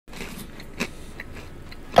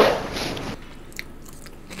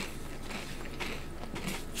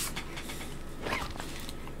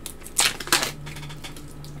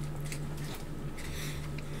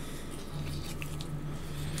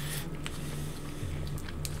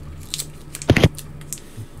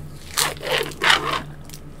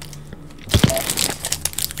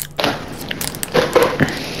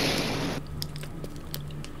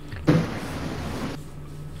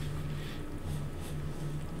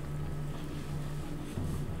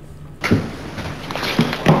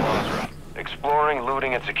Exploring,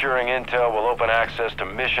 looting, and securing intel will open access to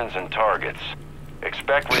missions and targets.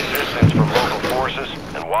 Expect resistance from local forces,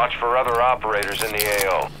 and watch for other operators in the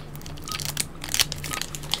AO.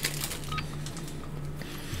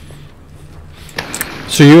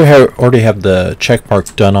 So you already have the check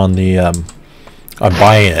mark done on the on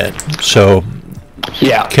buying it. So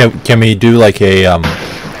Yeah. can we do like a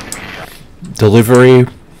delivery?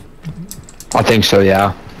 I think so,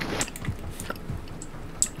 yeah.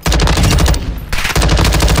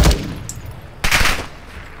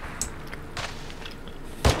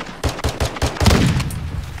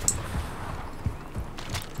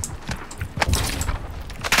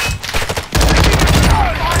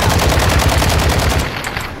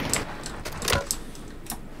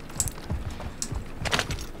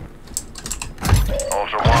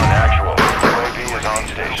 Ultra One, actual. UAV is on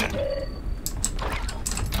station.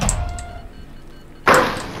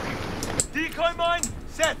 Decoy mine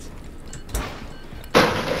set.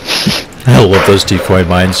 I love those decoy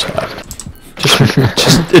mines.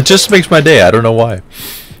 It just makes my day. I don't know why.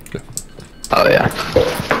 Oh, yeah.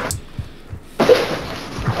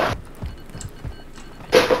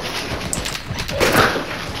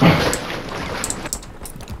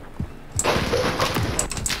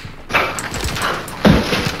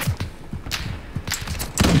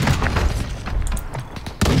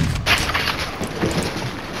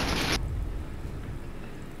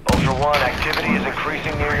 Ultra One, activity is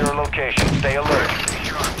increasing near your location. Stay alert.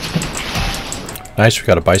 Nice, we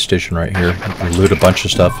got a buy station right here. We loot a bunch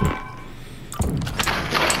of stuff.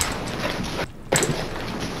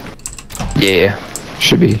 Yeah.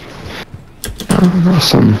 Should be.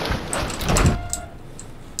 Some.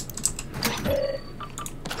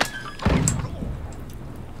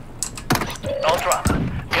 Ultra,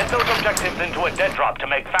 get those objectives into a dead drop to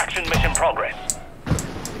make faction mission progress.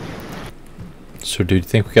 So do you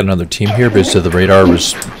think we got another team here? Because the radar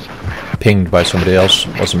was pinged by somebody else.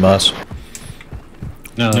 It wasn't us.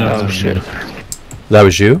 No, Oh, shit. That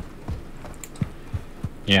was you?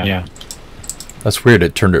 Yeah. That's weird.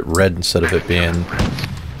 It turned it red instead of it being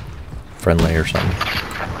friendly or something.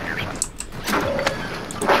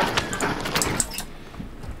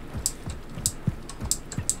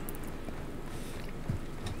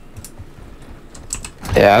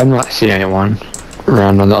 Yeah, I've not seen anyone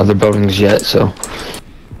around on the other buildings yet, so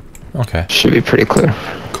Okay, should be pretty clear.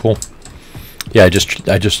 cool. Yeah, I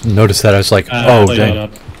just noticed that. I was like, oh, play dang. that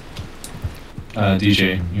up.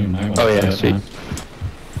 DJ, you might want Oh, to yeah, play that sweet. now.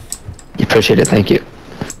 Appreciate it, thank you.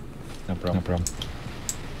 No problem.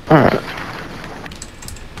 Alright.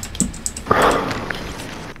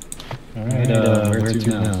 Alright, where to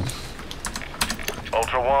now?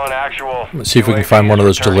 Ultra One, actual. Let's see if we can UAV find one of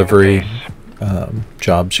is those returning to delivery base.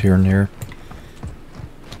 jobs here and there.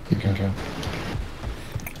 Okay.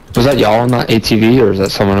 Was that y'all on that ATV or is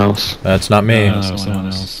that someone else? That's not me. No, someone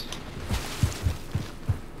else.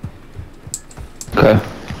 Okay.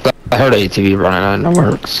 I heard ATV running, I don't know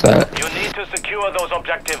where it's at. You need to secure those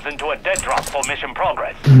objectives into a dead drop for mission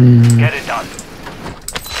progress. Mm. Get it done.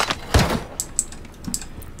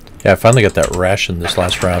 Yeah, I finally got that ration this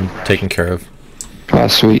last round taken care of. Ah,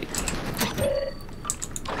 sweet.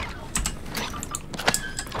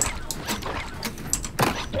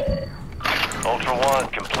 Ultra One,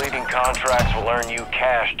 completing contracts will earn you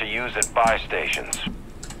cash to use at buy stations.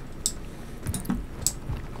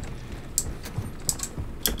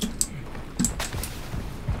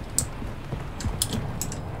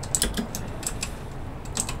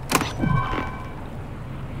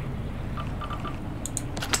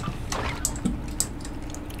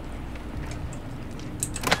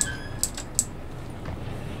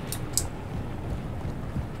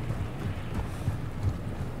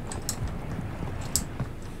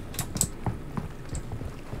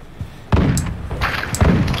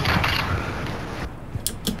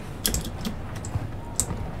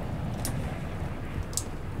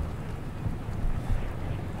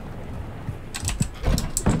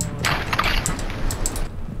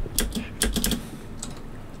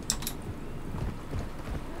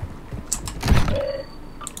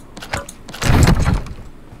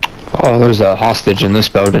 Oh, there's a hostage in this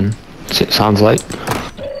building, it sounds like.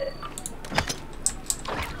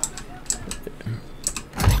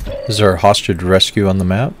 Is there a hostage rescue on the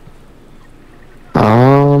map?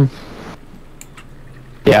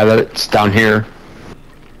 Yeah, that's down here.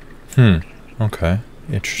 Okay,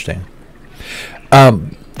 interesting.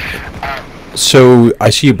 So I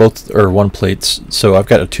see you both or one plates. So I've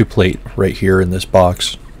got a 2 plate right here in this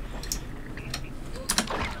box.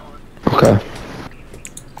 Okay.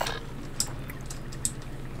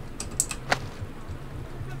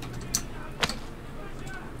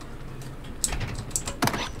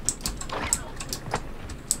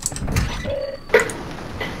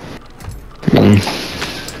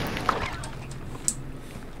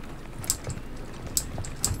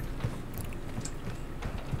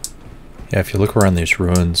 Yeah, if you look around these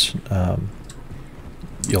ruins,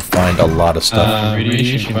 you'll find a lot of stuff.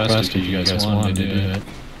 Radiation quest if you guys want to do it.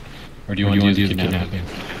 Or do you want to do the kidnapping?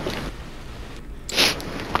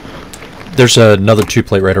 There's another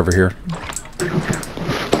 2-plate right over here.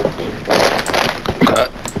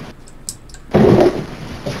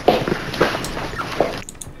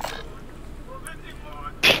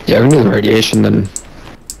 Yeah, we need the radiation then.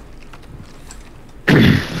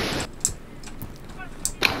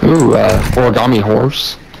 Ooh, origami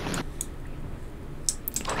horse.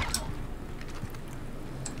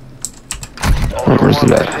 Where's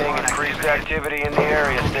it at? Seeing increased activity in the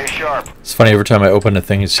area. Stay sharp. It's funny, every time I open a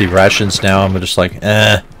thing and see rations now, I'm just like,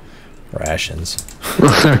 rations.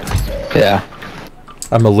 Yeah.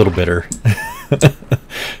 I'm a little bitter.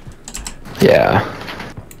 Yeah.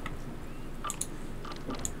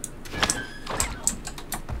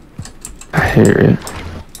 I hear it.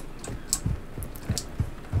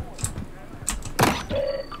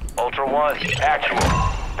 Ultra One, actual.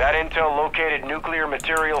 That intel located nuclear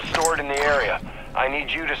material stored in the area. I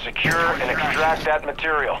need you to secure and extract that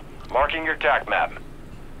material. Marking your TAC map.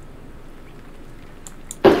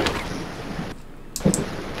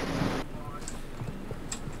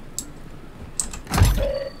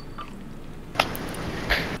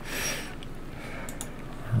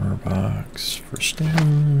 Box for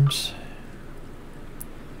stems.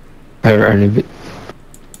 I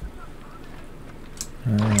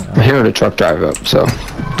hear the truck drive up, so.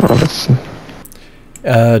 Oh, that's,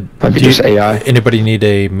 might be Do just AI. Anybody need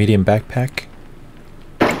a medium backpack?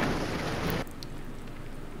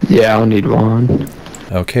 Yeah, I'll need one.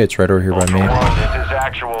 Okay, it's right over here by Ultra me. One, this is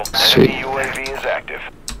actual. Sweet. Enemy UAV is active.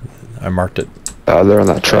 I marked it. They're on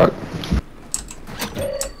that truck.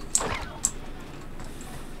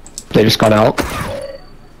 They just got out.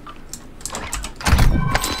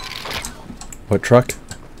 What truck?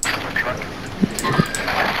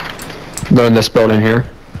 They're in this building here.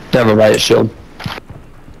 They have a riot shield.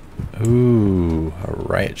 Ooh, a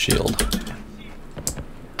riot shield.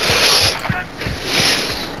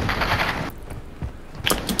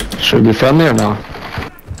 Should we be friendly or no?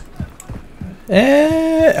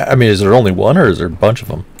 I mean, is there only one or is there a bunch of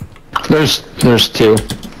them? There's two.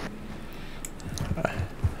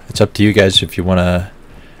 It's up to you guys if you want to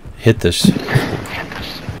hit this.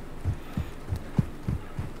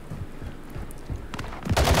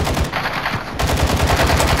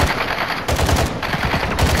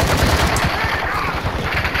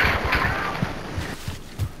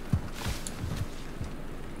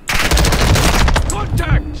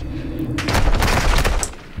 Contact!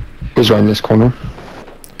 Who's around this corner?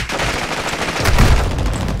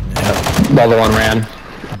 Yeah, The other one ran.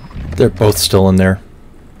 they're both still in there.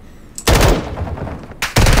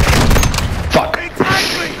 Fuck.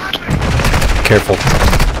 Careful.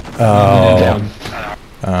 Oh, Down.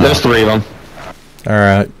 There's three of them. all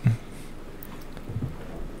right.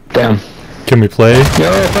 Damn. Can we play?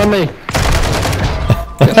 Yo, friendly.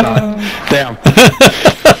 Guess not. Damn.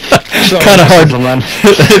 So Kind of hard. man.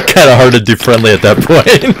 Kind of hard to do friendly at that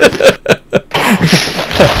point.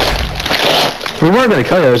 We weren't gonna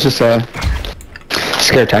kill you. It was just a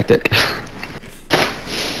scare tactic.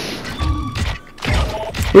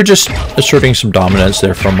 We're just asserting some dominance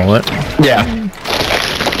there for a moment. Yeah.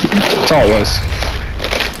 That's all it was.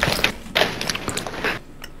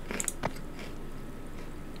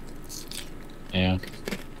 Yeah.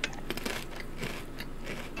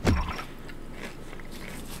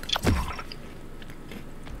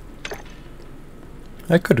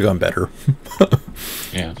 That could have gone better.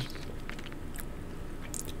 Yeah.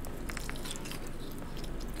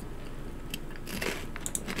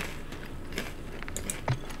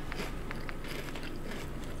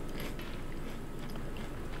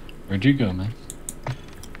 Where'd you go, man?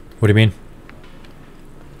 What do you mean?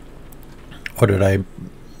 What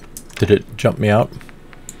did it jump me out?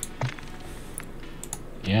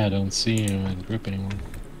 Yeah, I don't see you in the group anymore.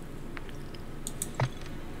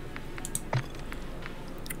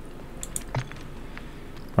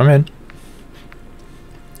 I'm in.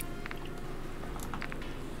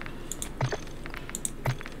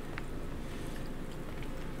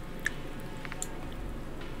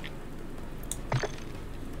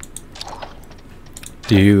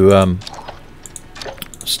 Do you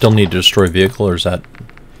still need to destroy a vehicle, or is that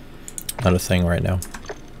not a thing right now?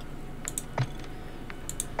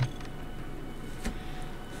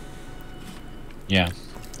 Yeah.